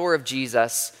follower of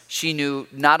Jesus, she knew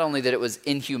not only that it was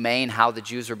inhumane how the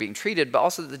Jews were being treated, but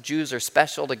also that the Jews are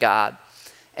special to God.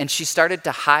 And she started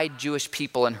to hide Jewish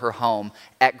people in her home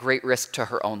at great risk to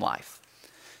her own life.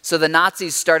 So the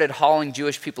Nazis started hauling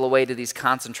Jewish people away to these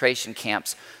concentration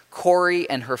camps. Corrie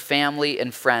and her family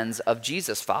and friends of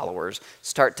Jesus followers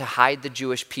start to hide the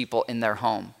Jewish people in their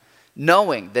home,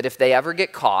 knowing that if they ever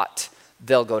get caught,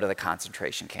 they'll go to the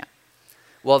concentration camp.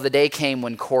 Well, the day came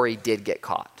when Corrie did get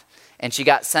caught. And she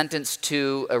got sentenced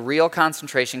to a real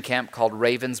concentration camp called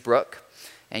Ravensbrück.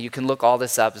 And you can look all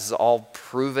this up. This is all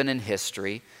proven in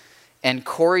history. And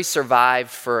Corrie survived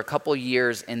for a couple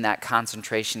years in that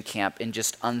concentration camp in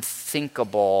just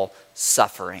unthinkable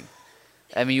suffering.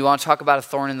 I mean, you want to talk about a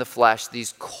thorn in the flesh,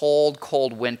 these cold,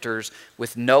 cold winters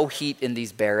with no heat in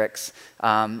these barracks.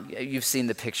 You've seen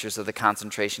the pictures of the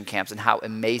concentration camps and how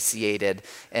emaciated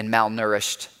and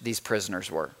malnourished these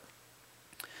prisoners were.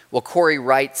 Well, Corrie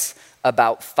writes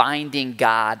about finding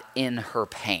God in her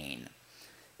pain.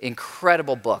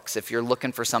 Incredible books if you're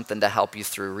looking for something to help you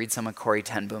through. Read some of Corrie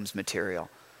ten Boom's material.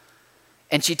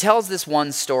 And she tells this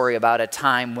one story about a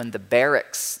time when the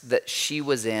barracks that she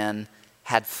was in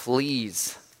had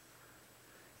fleas.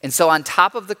 And so on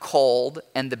top of the cold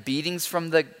and the beatings from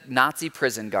the Nazi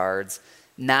prison guards,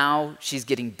 now she's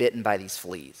getting bitten by these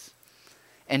fleas.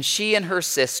 And she and her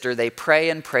sister, they pray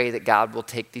and pray that God will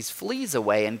take these fleas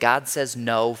away, and God says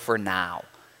no for now.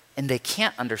 And they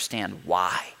can't understand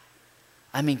why.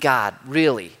 I mean, God,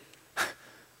 really,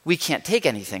 we can't take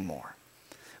anything more.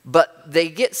 But they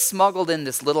get smuggled in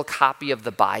this little copy of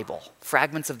the Bible,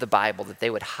 fragments of the Bible that they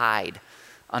would hide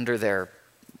under their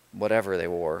whatever they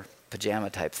wore, pajama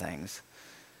type things.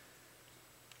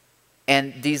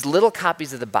 And these little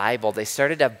copies of the Bible, they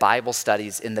started to have Bible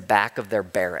studies in the back of their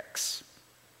barracks.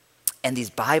 And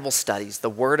these Bible studies, the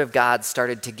Word of God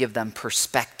started to give them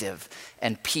perspective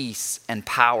and peace and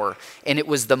power. And it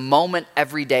was the moment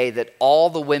every day that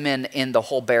all the women in the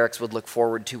whole barracks would look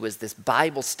forward to, was this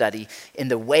Bible study in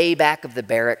the way back of the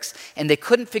barracks. And they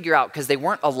couldn't figure out, because they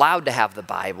weren't allowed to have the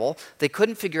Bible, they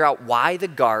couldn't figure out why the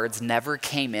guards never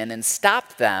came in and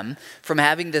stopped them from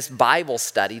having this Bible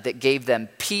study that gave them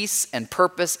peace and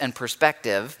purpose and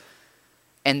perspective.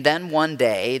 And then one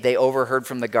day, they overheard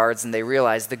from the guards and they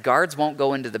realized the guards won't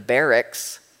go into the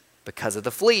barracks because of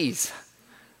the fleas.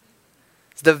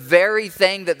 It's the very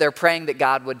thing that they're praying that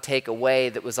God would take away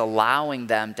that was allowing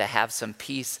them to have some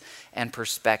peace and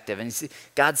perspective. And you see,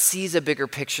 God sees a bigger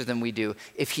picture than we do.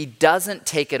 If he doesn't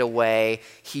take it away,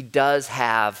 he does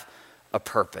have a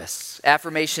purpose.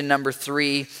 Affirmation number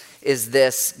 3 is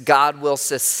this: God will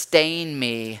sustain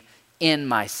me in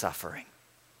my suffering.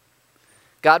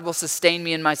 God will sustain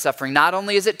me in my suffering. Not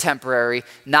only is it temporary,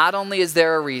 not only is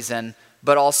there a reason,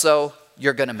 but also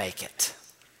you're going to make it.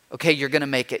 Okay, you're going to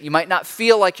make it. You might not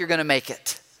feel like you're going to make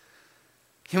it.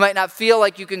 You might not feel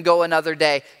like you can go another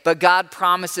day, but God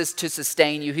promises to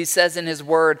sustain you. He says in his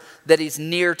word that he's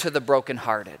near to the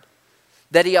brokenhearted,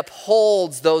 that he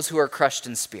upholds those who are crushed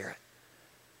in spirit.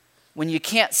 When you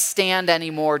can't stand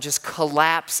anymore, just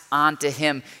collapse onto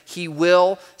him. He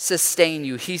will sustain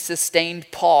you. He sustained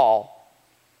Paul.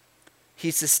 He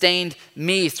sustained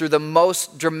me through the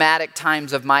most dramatic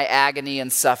times of my agony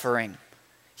and suffering.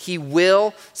 He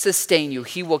will sustain you.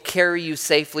 He will carry you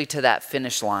safely to that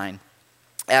finish line.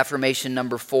 Affirmation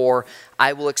number 4,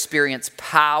 I will experience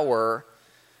power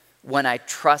when I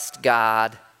trust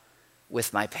God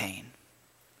with my pain.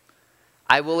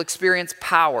 I will experience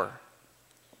power.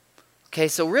 Okay,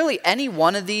 so really any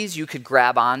one of these you could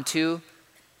grab onto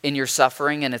in your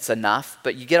suffering and it's enough,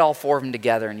 but you get all 4 of them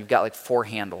together and you've got like 4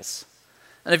 handles.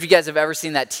 I don't know if you guys have ever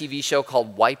seen that TV show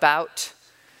called Wipeout,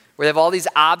 where they have all these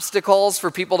obstacles for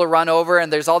people to run over,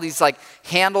 and there's all these like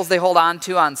handles they hold on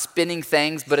to on spinning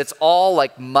things, but it's all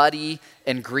like muddy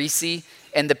and greasy,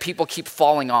 and the people keep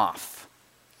falling off.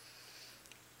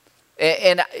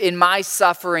 And in my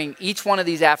suffering, each one of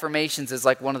these affirmations is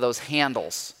like one of those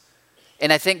handles.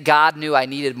 And I think God knew I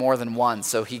needed more than one,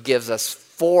 so he gives us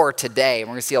 4 today, and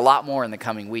we're going to see a lot more in the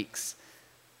coming weeks.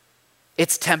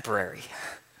 It's temporary.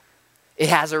 It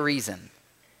has a reason.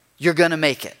 You're going to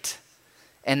make it.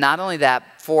 And not only that,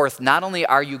 4th, not only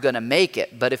are you going to make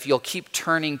it, but if you'll keep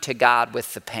turning to God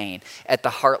with the pain at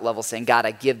the heart level, saying, God,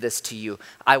 I give this to you.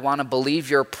 I want to believe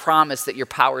your promise that your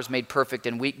power is made perfect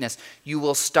in weakness. You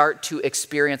will start to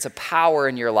experience a power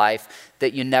in your life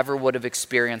that you never would have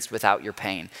experienced without your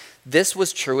pain. This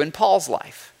was true in Paul's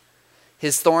life.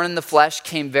 His thorn in the flesh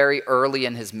came very early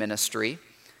in his ministry.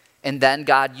 And then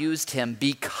God used him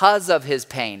because of his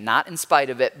pain, not in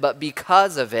spite of it, but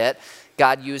because of it,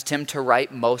 God used him to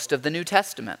write most of the New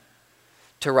Testament,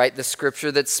 to write the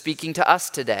scripture that's speaking to us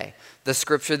today, the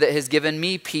scripture that has given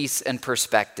me peace and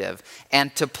perspective,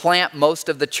 and to plant most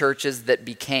of the churches that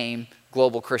became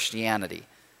global Christianity.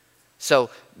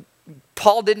 So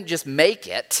Paul didn't just make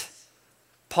it.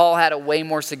 Paul had a way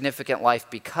more significant life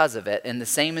because of it, and the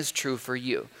same is true for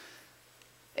you.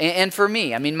 And for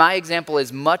me, I mean, my example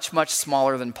is much, much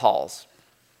smaller than Paul's.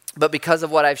 But because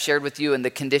of what I've shared with you and the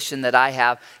condition that I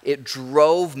have, it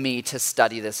drove me to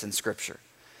study this in Scripture.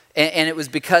 And it was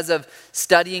because of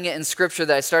studying it in Scripture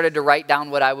that I started to write down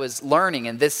what I was learning.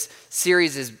 And this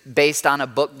series is based on a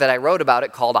book that I wrote about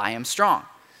it called I Am Strong.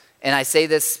 And I say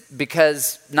this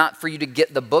because, not for you to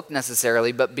get the book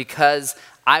necessarily, but because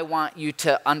I want you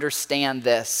to understand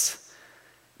this.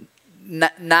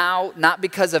 Now, not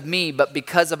because of me, but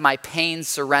because of my pain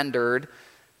surrendered,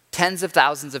 tens of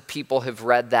thousands of people have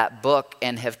read that book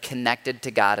and have connected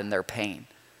to God in their pain.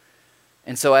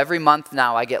 And so every month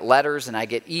now I get letters and I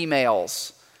get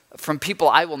emails from people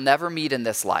I will never meet in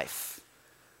this life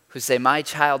who say, my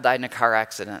child died in a car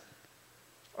accident,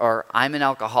 or I'm an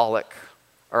alcoholic,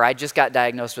 or I just got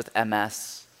diagnosed with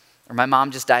MS, or my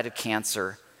mom just died of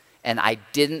cancer, and I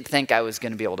didn't think I was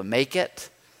going to be able to make it.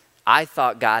 I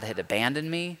thought God had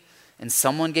abandoned me, and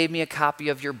someone gave me a copy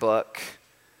of your book,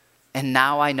 and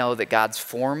now I know that God's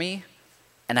for me,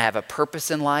 and I have a purpose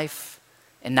in life,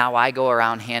 and now I go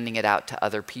around handing it out to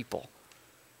other people.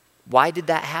 Why did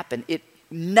that happen? It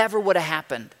never would have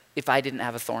happened if I didn't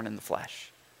have a thorn in the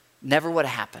flesh. Never would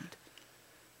have happened.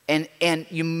 And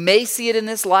you may see it in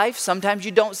this life, sometimes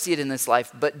you don't see it in this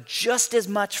life, but just as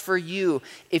much for you,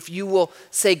 if you will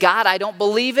say, God, I don't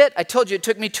believe it. I told you it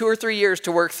took me 2 or 3 years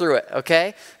to work through it,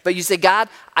 okay? But you say, God,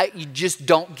 you just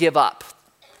don't give up,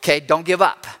 okay? Don't give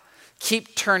up.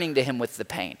 Keep turning to him with the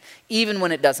pain, even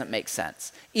when it doesn't make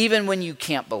sense, even when you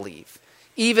can't believe,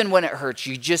 even when it hurts.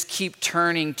 You just keep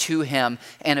turning to him,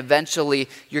 and eventually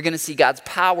you're going to see God's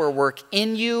power work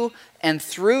in you and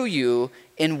through you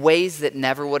in ways that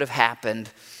never would have happened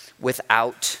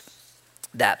without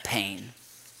that pain.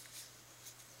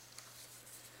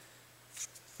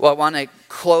 Well, I want to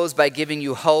close by giving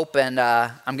you hope, and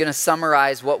I'm going to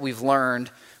summarize what we've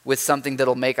learned with something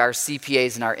that'll make our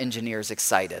CPAs and our engineers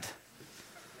excited.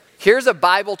 Here's a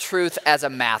Bible truth as a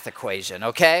math equation,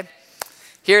 okay?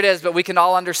 Here it is, but we can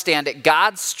all understand it.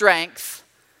 God's strength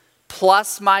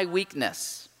plus my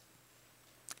weakness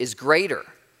is greater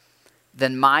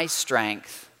than my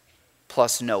strength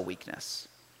plus no weakness.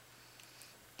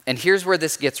 And here's where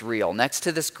this gets real. Next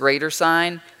to this greater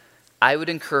sign, I would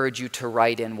encourage you to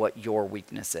write in what your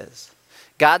weakness is.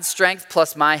 God's strength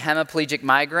plus my hemiplegic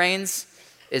migraines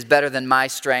is better than my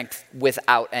strength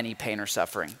without any pain or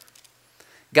suffering.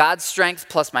 God's strength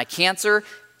plus my cancer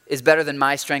is better than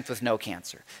my strength with no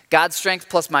cancer. God's strength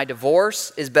plus my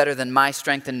divorce is better than my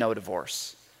strength and no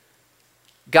divorce.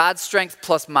 God's strength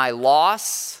plus my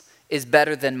loss is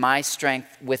better than my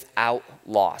strength without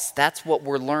loss. That's what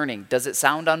we're learning. Does it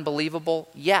sound unbelievable?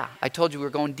 Yeah, I told you we were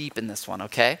going deep in this one,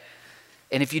 okay?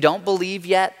 And if you don't believe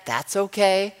yet, that's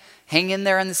okay. Hang in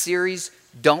there in the series.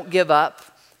 Don't give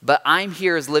up. But I'm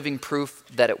here as living proof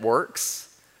that it works.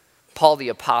 Paul the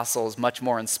Apostle is much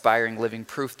more inspiring living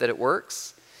proof that it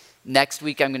works. Next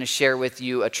week, I'm going to share with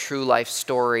you a true life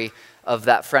story of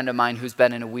that friend of mine who's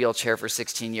been in a wheelchair for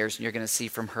 16 years, and you're going to see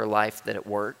from her life that it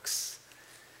works.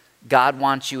 God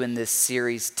wants you in this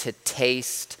series to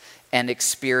taste and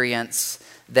experience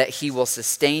that he will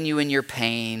sustain you in your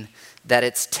pain, that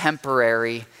it's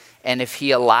temporary, and if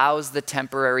he allows the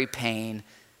temporary pain,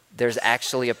 there's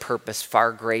actually a purpose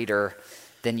far greater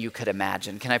than you could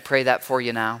imagine. Can I pray that for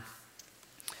you now?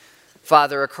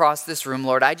 Father, across this room,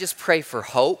 Lord, I just pray for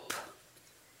hope.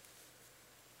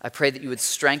 I pray that you would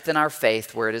strengthen our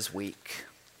faith where it is weak.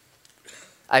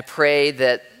 I pray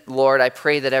that, Lord,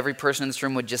 every person in this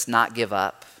room would just not give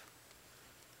up.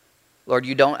 Lord,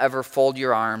 you don't ever fold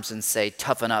your arms and say,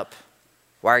 toughen up.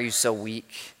 Why are you so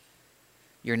weak?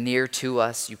 You're near to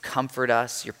us. You comfort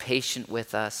us. You're patient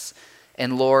with us.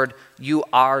 And Lord, you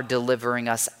are delivering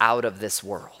us out of this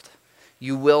world.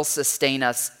 You will sustain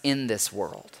us in this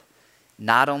world.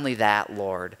 Not only that,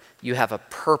 Lord, you have a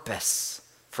purpose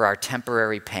for our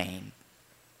temporary pain,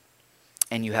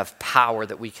 and you have power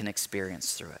that we can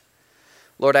experience through it.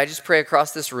 Lord, I just pray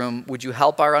across this room, would you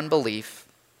help our unbelief,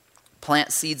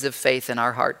 plant seeds of faith in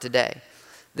our heart today,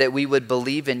 that we would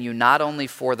believe in you not only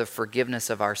for the forgiveness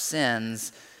of our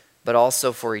sins, but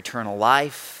also for eternal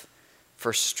life,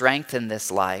 for strength in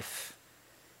this life,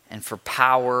 and for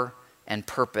power and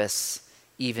purpose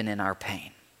even in our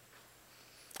pain.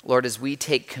 Lord, as we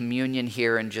take communion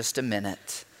here in just a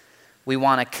minute, we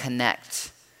want to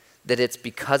connect that it's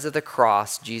because of the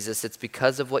cross, Jesus, it's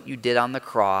because of what you did on the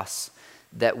cross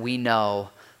that we know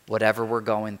whatever we're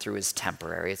going through is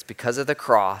temporary. It's because of the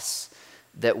cross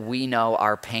that we know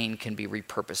our pain can be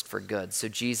repurposed for good. So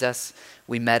Jesus,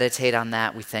 we meditate on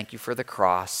that. We thank you for the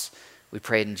cross. We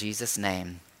pray it in Jesus'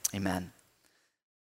 name. Amen.